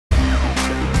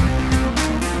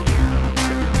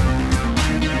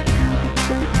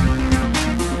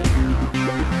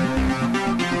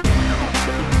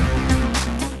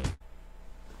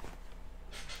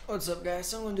What's up, guys?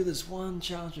 So I'm gonna do this one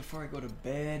challenge before I go to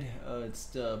bed. It's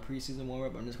the preseason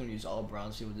warm-up. I'm just gonna use all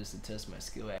bronze people just to test my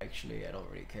skill. Actually, I don't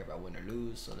really care about win or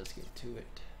lose, so let's get to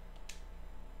it.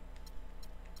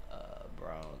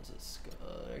 Bronze. Let's go.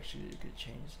 Actually, you could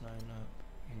change lineup.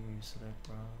 Here you select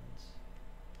bronze.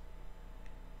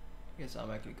 I guess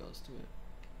automatically goes to it.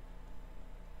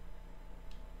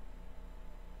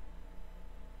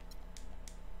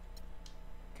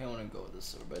 I want to go with the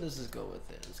sword, but let's just go with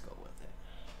it. Let's go with it.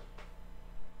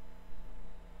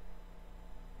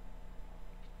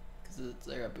 Because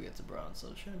they're up against the bronze, so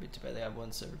it shouldn't be too bad. They have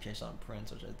one server chase on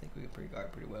Prince, which I think we can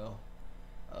guard pretty well.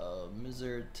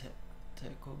 Mr.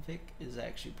 Tekovic is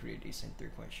actually pretty decent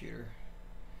 3-point shooter,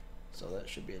 so that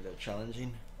should be a little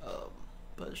challenging.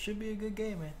 But it should be a good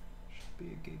game, man. Should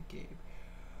be a good game.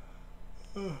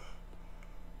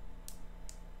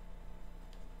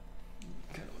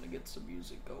 Kind of want to get some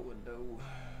music going though.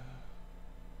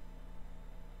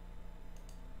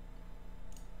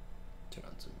 Turn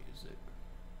on some music.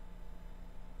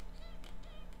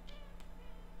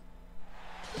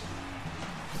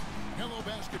 Hello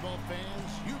basketball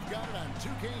fans, you've got it on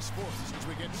 2K Sports as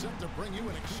we get set to bring you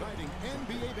an exciting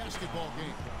NBA basketball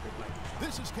game.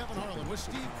 This is Kevin Harlan with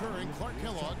Steve Kerr and Clark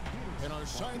Kellogg and our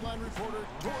sideline reporter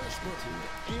Doris Burton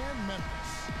in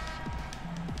Memphis.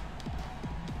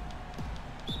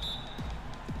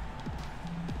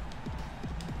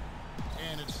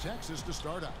 And it's Texas to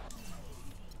start out.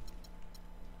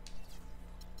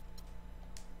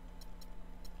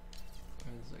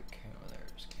 Where's the camera?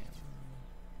 There's camera.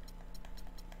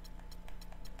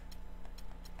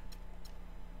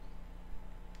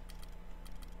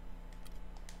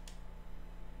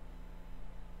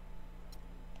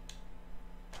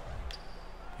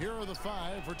 Here are the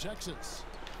 5 for Texas.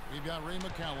 We've got Ray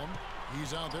McCallum.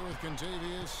 He's out there with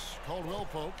Contavious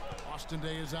Caldwell-Pope. Austin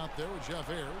Day is out there with Jeff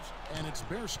Ayers. And it's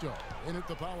Bairstow in at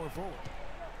the power forward.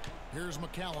 Here's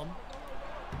McCallum.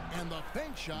 And the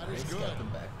bank shot is good.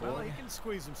 Well, he can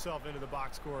squeeze himself into the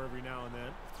box score every now and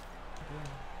then.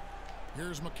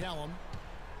 Here's McCallum.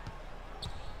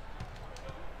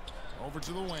 Over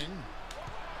to the wing.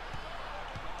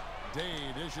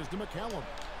 Day dishes to McCallum.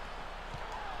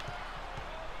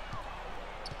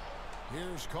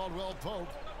 Here's Caldwell-Pope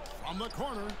from the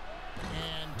corner.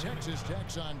 And Texas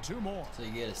tacks on 2 more. So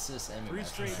you get assists and 3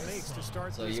 straight makes to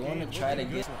start so this you game. want to try to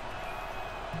get.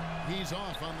 He's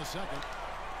off on the second.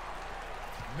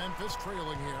 Memphis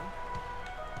trailing here.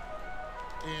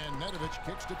 And Nedovic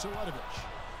kicks to Teletovic.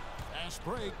 Fast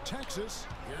break, Texas.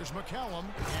 Here's McCallum.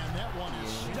 And that one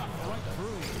is stuffed right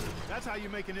through. That's how you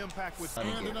make an impact with.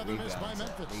 And another miss by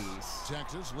Memphis.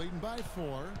 Texas leading by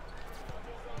 4.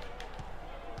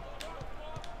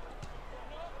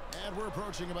 And we're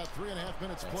approaching about 3.5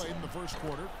 minutes played in the first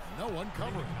quarter. No one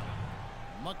covering.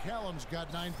 McCallum's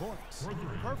got 9 points.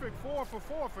 Perfect 4 for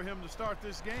 4 for him to start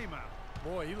this game out.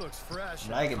 Boy, he looks fresh.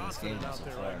 I'm liking this game out so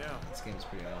there far. right now. This game's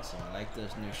pretty awesome. I like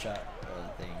this new shot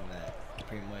thing that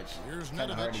pretty much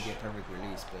kind of hard to get perfect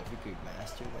release, but if you could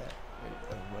master that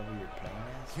with whoever you're playing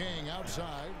as. King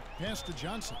outside, pass to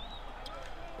Johnson.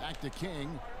 Back to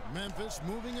King. Memphis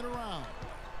moving it around.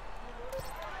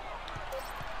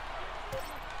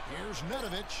 Here's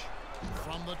Nedovic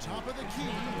from the top of the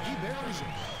key. He buries it.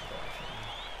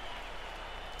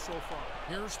 So far.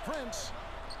 Here's Prince.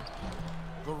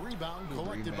 The rebound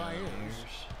collected by Ayers.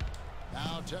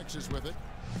 Now Texas with it.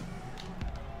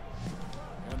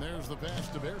 And there's the pass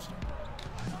to Bairstow.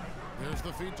 There's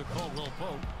the feed to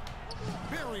Caldwell-Pope.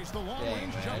 Buries the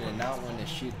long-range jumper. I did not want to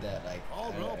shoot that. Like,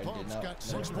 I did not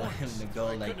want him to go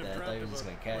like that. I thought he was just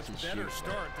going to catch and shoot.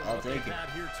 I'll take it.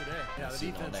 Here today. Yeah, the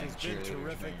defense has been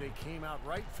terrific. They came out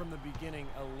right from the beginning,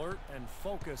 alert and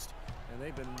focused, and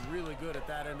they've been really good at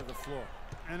that end of the floor.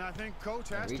 And I think Coach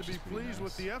has to be pleased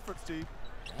with the effort, Steve.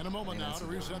 And a moment now to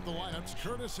reset the lineups,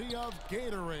 courtesy of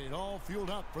Gatorade, all fueled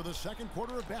up for the second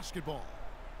quarter of basketball.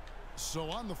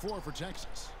 So on the floor for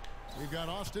Texas, we've got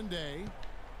Austin Day.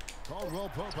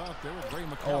 Caldwell-Pope out there with Ray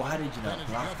McCallum. Oh, how did you not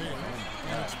block that?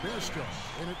 And it's Bairstow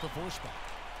in at the 4 spot.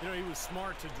 You know, he was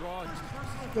smart to draw.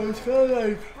 It's kind of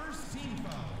like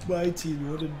my team.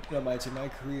 My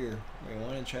career. I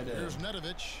want to try to Here's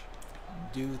Nedovic.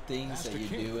 do things that you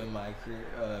do in my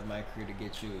career to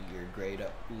get you your grade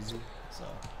up easy. So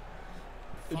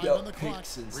adult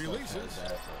picks and stuff like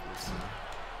that.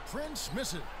 Prince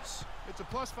misses. It's a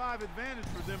 +5 advantage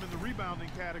for them in the rebounding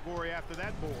category after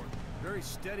that board. Very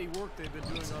steady work they've been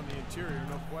doing on the interior,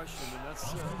 no question. And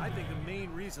that's, I think, the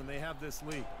main reason they have this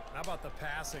lead. How about the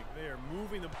passing? They are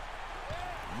moving the.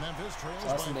 Memphis trails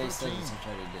Austin by Day 15. Stevens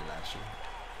tried to did last year.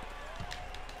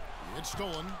 It's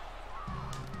stolen.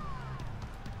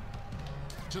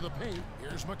 To the paint.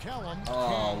 Here's McCallum.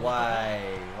 Oh, why?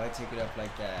 Why take it up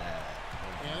like that?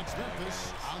 And it's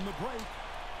Memphis on the break.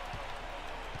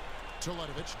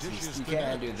 Teletovic dishes. You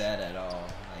can't do that at all.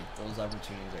 Like, those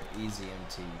opportunities are easy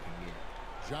MT you can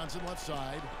get. Johnson left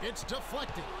side. It's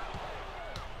deflected.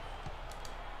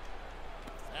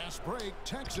 Fast break.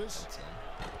 Texas.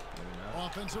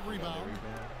 Offensive rebound.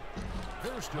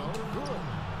 Bairstow. Good.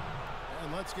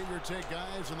 And let's get your take,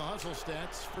 guys, in the hustle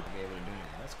stats. For be able to do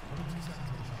it. That's cool.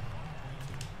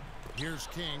 Here's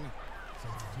King.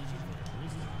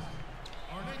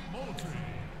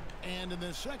 And in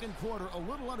the second quarter, a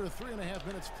little under 3.5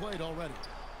 minutes played already.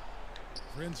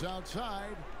 Prince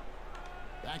outside.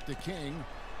 Back to King.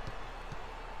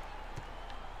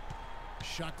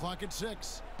 Shot clock at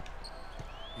 6.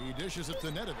 He dishes it to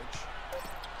Nedovic.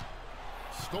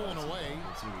 Stolen away.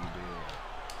 That's what you do.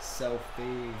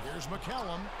 Selfie. Here's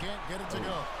McCallum. Can't get it to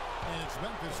go. And it's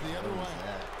Memphis the other way.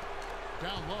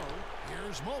 Down low.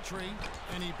 Here's Moultrie.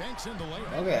 And he banks in the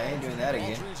layup. Okay, I ain't doing that again.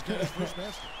 Moultrie's got his first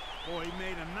basket. Boy, he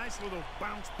made a nice little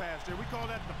bounce pass there. We call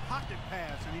that the pocket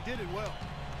pass, and he did it well.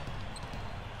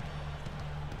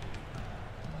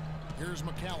 Here's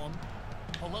McCallum.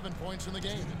 11 points in the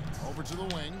game. Over to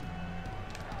the wing.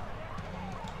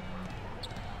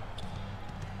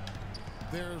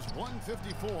 There's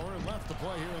 1:54 left to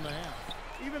play here in the half.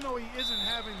 Even though he isn't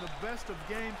having the best of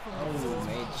games from the Oh,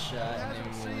 made shot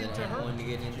and then one to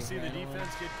get Did into. you see the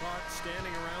defense get caught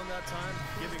standing around that time,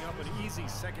 giving up an easy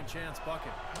second chance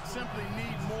bucket? Simply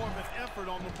need more of an effort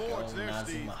on the boards there,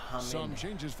 Steve. Some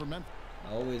changes for Memphis.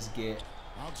 I always get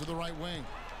out to the right wing.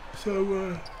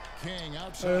 So King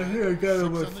outside. here I got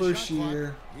him my first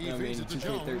year. He I mean, feeds it to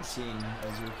 2K13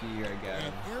 as rookie year. I got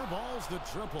him. And airballs the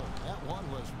triple. That one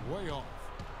was way off.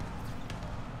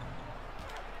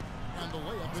 And the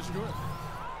layup is good.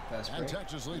 Fast break. And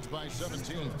Texas leads by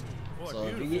 17. Boy, So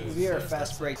if you're a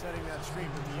fast break, setting that screen,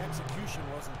 but the execution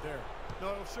wasn't there. No,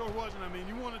 it sure wasn't. I mean,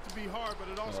 you want it to be hard, but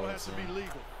it also has to be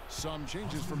legal. Some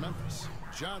changes for Memphis.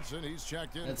 Johnson, he's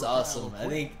checked in. That's awesome. I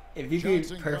think if you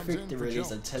could perfect the release,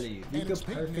 I'm telling you, if you could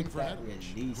perfect that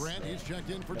release, man,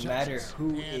 no matter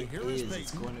who it is,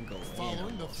 it's going to go in.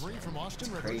 Following the three from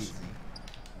Austin Rivers. Crazy.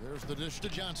 There's the dish to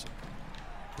Johnson.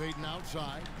 Payton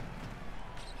outside.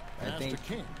 I think to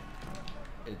King.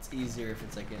 it's easier if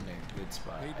it's like in a good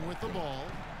spot. Payton with the ball.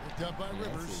 Picked up by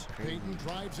Rivers. Payton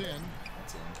drives in.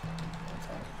 That's in. That's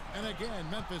all. And again,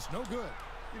 Memphis no good.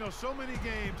 You know, so many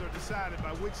games are decided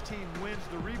by which team wins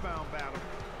the rebound battle.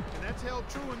 And that's held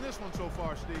true in this one so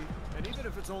far, Steve. And even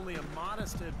if it's only a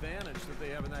modest advantage that they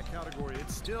have in that category,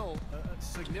 it's still a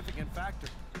significant factor.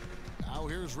 Now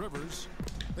here's Rivers.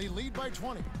 They lead by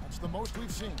 20. That's the most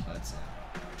we've seen. That's it.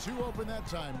 2 open that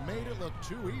time. Made it look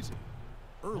too easy.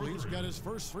 Early's got his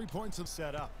first 3 points of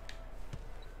set up.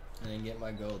 I didn't get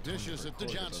my goal. Dishes it to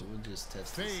Johnson. We'll just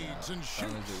test Fades and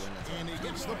shoots. And he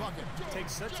gets the bucket. It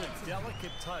takes such a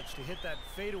delicate touch to hit that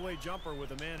fadeaway jumper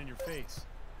with a man in your face.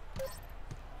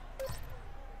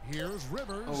 Here's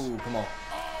Rivers. Oh, come on.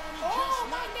 Oh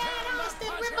my God, Austin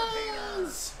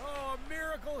Rivers! Oh, a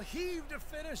miracle heave to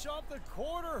finish off the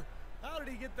quarter. How did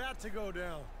he get that to go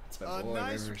down? It's my boy,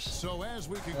 Rivers. So as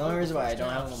we can the only reason why I don't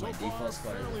have him on my default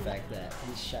squad is the fact that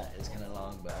his shot is kind of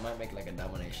long, but I might make like a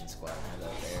domination squad and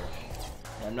have that there.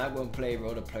 And I'm not going to play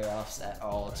Road to Playoffs at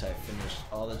all until I finish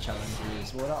all the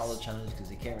challenges. Well, not all the challenges because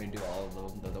you can't really do all of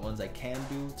them, but the ones I can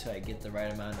do till I get the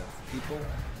right amount of people.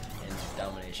 And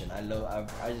domination. I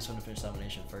just want to finish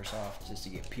domination first off, just to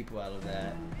get people out of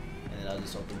that, and then I'll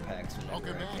just open packs.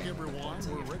 Welcome back, everyone.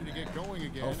 We're ready to get going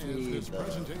again. Hopefully, as this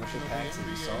presentation of the packs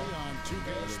NBA on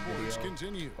 2K Sports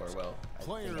continues. Or well,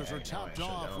 players are topped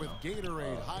off with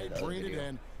Gatorade, hydrated,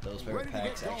 and those ready to get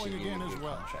packs going again as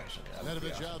well.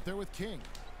 Nedovic Nedovic out there with King.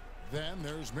 Then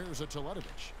there's Mirza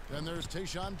Teletovic. Then there's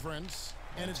Tayshaun Prince.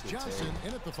 And it's Johnson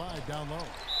in at the 5 down low.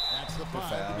 That's the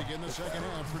 5 to begin the second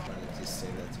half. Just say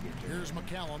that to get Here's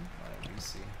McCallum.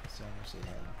 BC. So much they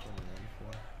had in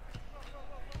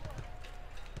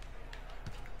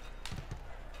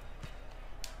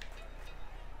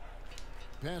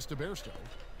 1994. Pass to Bairstow.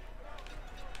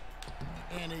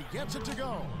 And he gets it to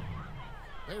go.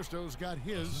 Bairstow's got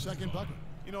his second bucket.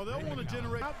 You know, they'll want to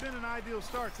generate. Not been an ideal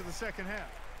start to the second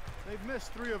half. They've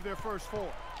missed 3 of their first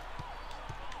 4.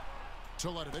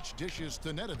 Teletovic dishes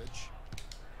to Nedovic.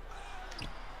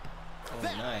 Oh,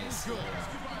 that nice. Is good.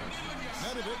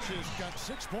 Nedovic has got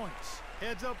 6 points.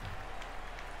 Heads up.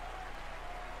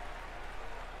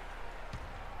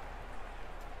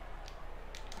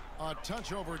 A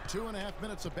touch over 2.5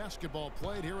 minutes of basketball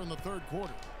played here in the third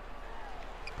quarter.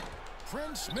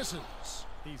 Prince misses.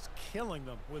 He's killing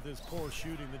them with his poor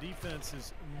shooting. The defense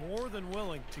is more than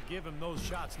willing to give him those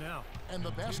shots now. And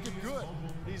the basket good.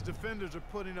 These defenders are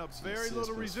putting up very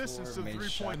little resistance to the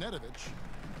three-point. Nedovic.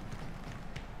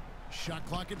 Shot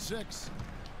clock at 6.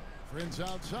 Prince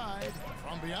outside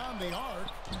from beyond the arc.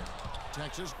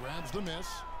 Texas grabs the miss.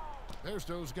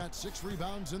 Bairstow's got 6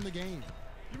 rebounds in the game.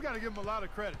 You've got to give them a lot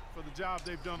of credit for the job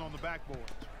they've done on the backboard.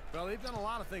 Well, they've done a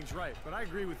lot of things right, but I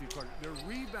agree with you, Clark. Their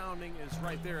rebounding is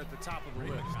right there at the top of the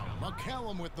list.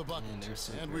 McCallum with the bucket.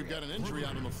 And we've got an injury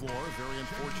out on the floor. Very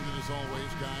unfortunate as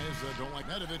always, guys. Don't like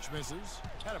Nedovic misses.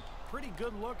 Had a pretty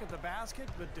good look at the basket,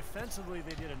 but defensively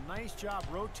they did a nice job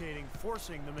rotating,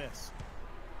 forcing the miss.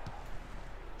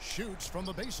 Shoots from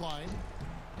the baseline.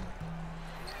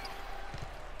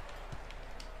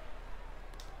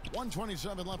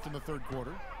 1:27 left in the third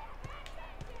quarter.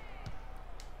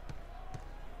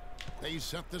 They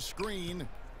set the screen.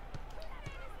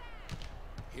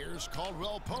 Here's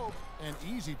Caldwell Pope. An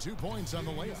easy 2 points on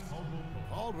the layup.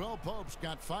 Caldwell Pope's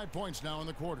got 5 points now in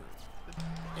the quarter.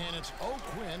 And it's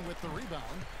O'Quinn with the rebound.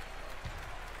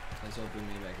 Let's open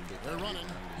me back and get They're running.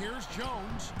 Here's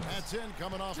Jones. That's in,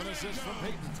 coming off an assist from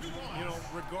Payton. You know,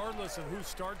 regardless of who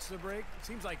starts the break, it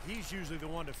seems like he's usually the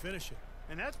one to finish it.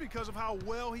 And that's because of how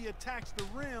well he attacks the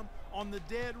rim on the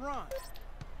dead run.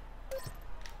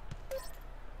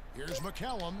 Here's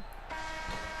McCallum.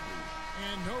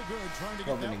 And no good trying to get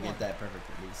hoping that to one. Get that perfect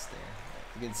release there.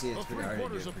 You can see it's The pretty hard to do.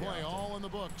 3 quarters of play all in the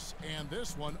books. And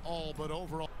this one all but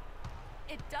overall.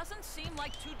 It doesn't seem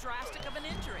like too drastic of an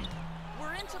injury.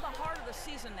 We're into the heart of the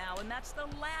season now, and that's the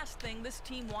last thing this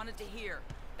team wanted to hear.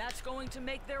 That's going to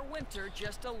make their winter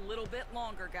just a little bit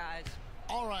longer, guys.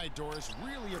 All right, Doris,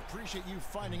 really appreciate you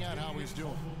finding out how he's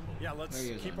doing. Yeah, let's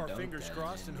keep our fingers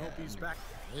crossed and hope he's back.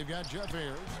 They've got Jeff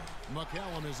Ayers.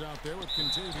 McCallum is out there with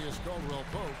Contavious Caldwell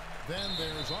Pope. Then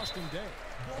there's Austin Day.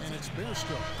 And it's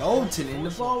Bairstow. Golden, and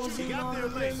the ball was He even got on there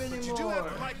the late, rim but you anymore. do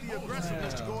have to like the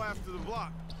aggressiveness to go after the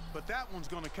block. But that one's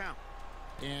going to count.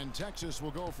 And Texas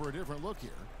will go for a different look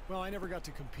here. Well, I never got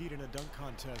to compete in a dunk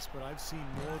contest, but I've seen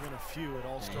more than a few at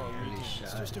All-Star Weekend.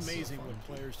 It's just amazing what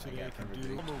players today can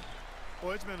do.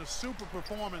 Well, it's been a super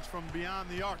performance from beyond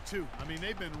the arc, too. I mean,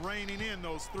 they've been raining in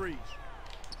those threes.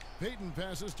 Payton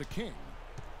passes to King.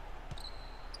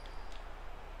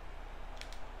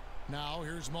 Now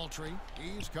here's Moultrie.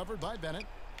 He's covered by Bennett.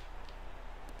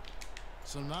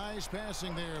 Some nice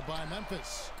passing there by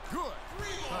Memphis. Good.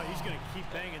 Oh, he's going to keep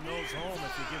banging those home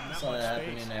if you give him that Saw that much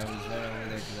happening. space. I was right over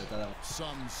there because I thought that was...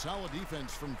 Some solid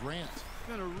defense from Grant. It's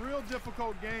been a real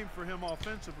difficult game for him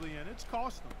offensively, and it's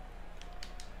cost him.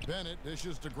 Bennett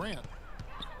dishes to Grant.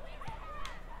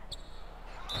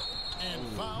 And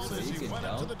fouled as he went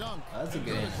up to the dunk. That's a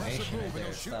good Aggressive animation move, right and there.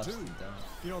 he'll shoot Stops two. the dunk.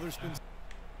 You know, there's been...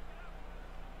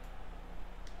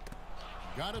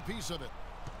 Got a piece of it.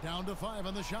 Down to 5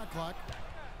 on the shot clock.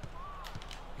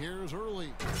 Here's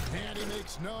Early. And he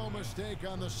makes no mistake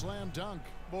on the slam dunk.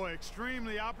 Boy,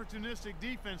 extremely opportunistic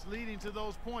defense leading to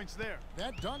those points there.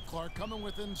 That dunk, Clark, coming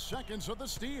within seconds of the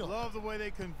steal. Love the way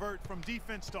they convert from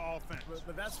defense to offense.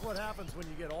 But that's what happens when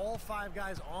you get all 5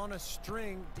 guys on a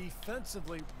string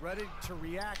defensively ready to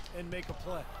react and make a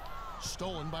play.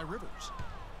 Stolen by Rivers.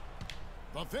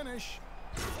 The finish.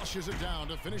 Flushes it down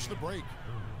to finish the break.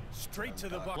 Straight to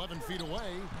the bucket. 11 feet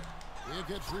away. It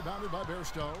gets rebounded by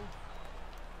Bairstow.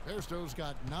 Bairstow's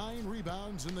got 9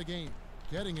 rebounds in the game,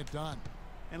 getting it done.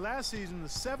 And last season, the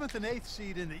 7th and 8th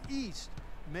seed in the East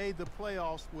made the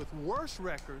playoffs with worse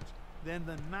records than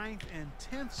the 9th and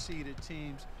 10th seeded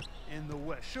teams in the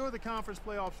West. Sure, the conference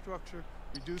playoff structure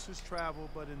reduces travel,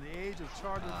 but in the age of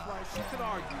chartered flights, you could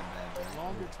argue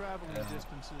longer traveling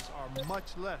distances are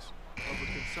much less of a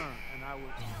concern, and I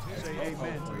would say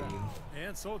amen to that.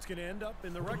 And so it's going to end up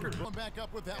in the record book. Going back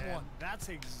up with that one. That's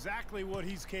exactly what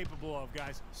he's capable of,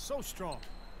 guys. So strong.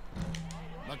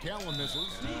 McCallum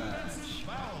misses.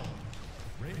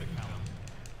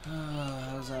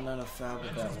 How was that not a foul,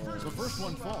 but that was? The first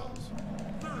one falls.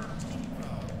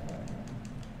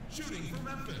 Shooting for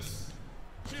Memphis,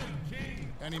 Jim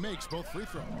King. And he makes both free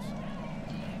throws.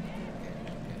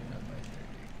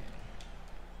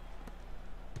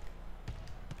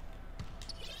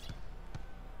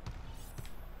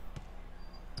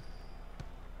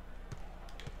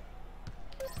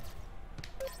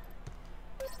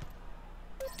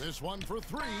 This one for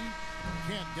 3.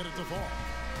 Can't get it to fall.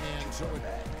 And so it...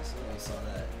 So we saw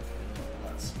that a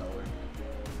lot slower.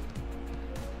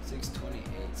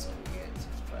 6:28, so we get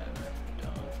 6:5 after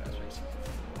done. Fast break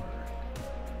 64.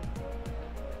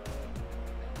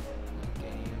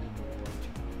 Game.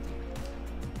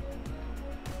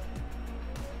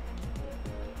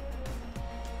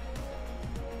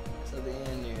 So at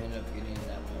the end, you end up getting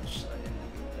that much. So I didn't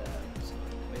get that. So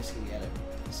basically, you gotta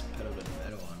just pedal to the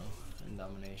metal on them in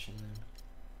domination. Then.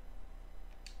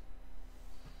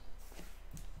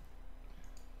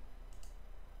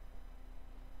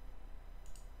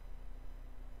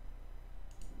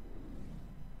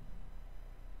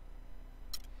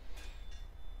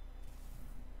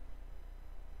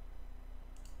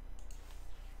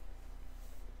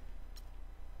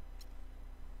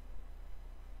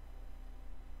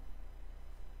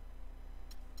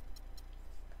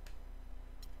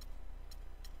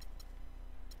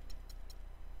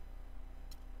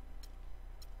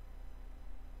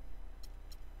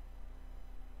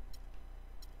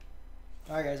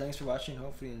 Alright guys, thanks for watching.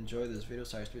 Hopefully you enjoyed this video.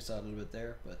 Sorry I spaced out a little bit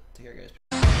there, but take care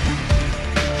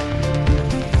guys.